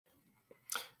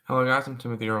Hello guys, I'm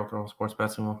Timothy Earle with Earle Sports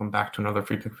Bets, and welcome back to another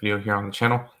free pick video here on the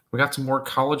channel. We got some more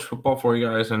college football for you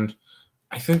guys, and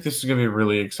I think this is going to be a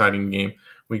really exciting game.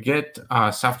 We get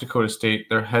South Dakota State.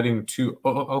 They're heading to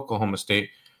Oklahoma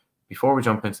State. Before we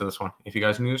jump into this one, if you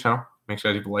guys are new to the channel, make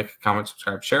sure you like, comment,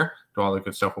 subscribe, share, do all the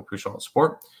good stuff. We'll appreciate all the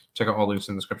support. Check out all the links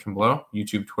in the description below.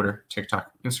 YouTube, Twitter,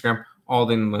 TikTok, Instagram, all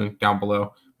in the link down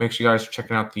below. Make sure you guys are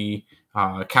checking out the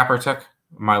Cappertek.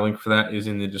 My link for that is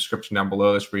in the description down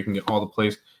below. That's where you can get all the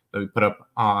plays that we put up.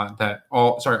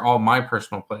 All my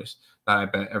personal plays that I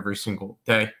bet every single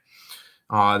day.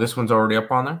 This one's already up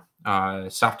on there.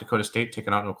 South Dakota State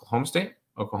taking on Oklahoma State.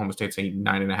 Oklahoma State's a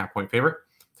 9.5-point favorite.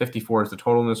 54 is the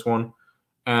total in this one.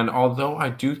 And although I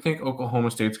do think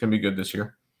Oklahoma State's going to be good this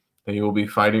year, they will be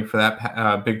fighting for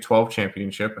that Big 12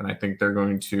 championship, and I think they're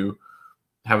going to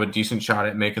have a decent shot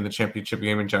at making the championship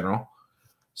game in general.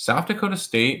 South Dakota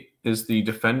State is the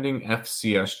defending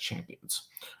FCS champions.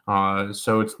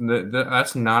 So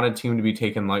that's not a team to be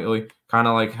taken lightly, kind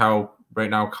of like how right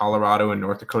now Colorado and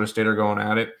North Dakota State are going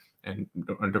at it, and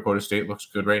Dakota State looks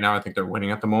good right now. I think they're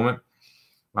winning at the moment.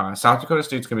 South Dakota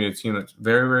State's going to be a team that's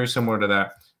very, very similar to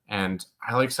that, and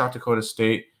I like South Dakota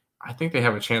State. I think they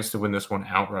have a chance to win this one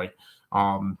outright.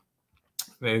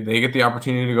 They get the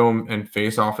opportunity to go and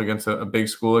face off against a big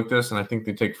school like this, and I think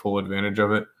they take full advantage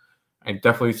of it. I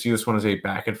definitely see this one as a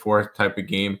back-and-forth type of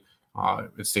game.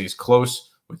 It stays close,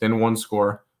 within one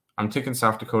score. I'm taking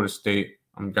South Dakota State.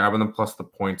 I'm grabbing them plus the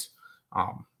points.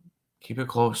 Keep it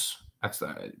close.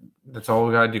 That's all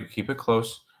we got to do. Keep it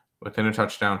close. Within a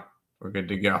touchdown, we're good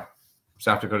to go.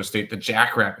 South Dakota State, the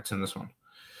Jackrabbits in this one.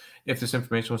 If this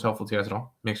information was helpful to you guys at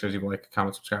all, make sure you like,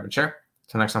 comment, subscribe, and share.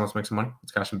 Until next time, let's make some money.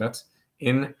 Let's cash some bets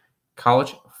in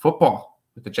college football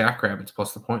with the Jackrabbits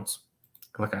plus the points.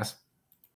 Good luck, guys.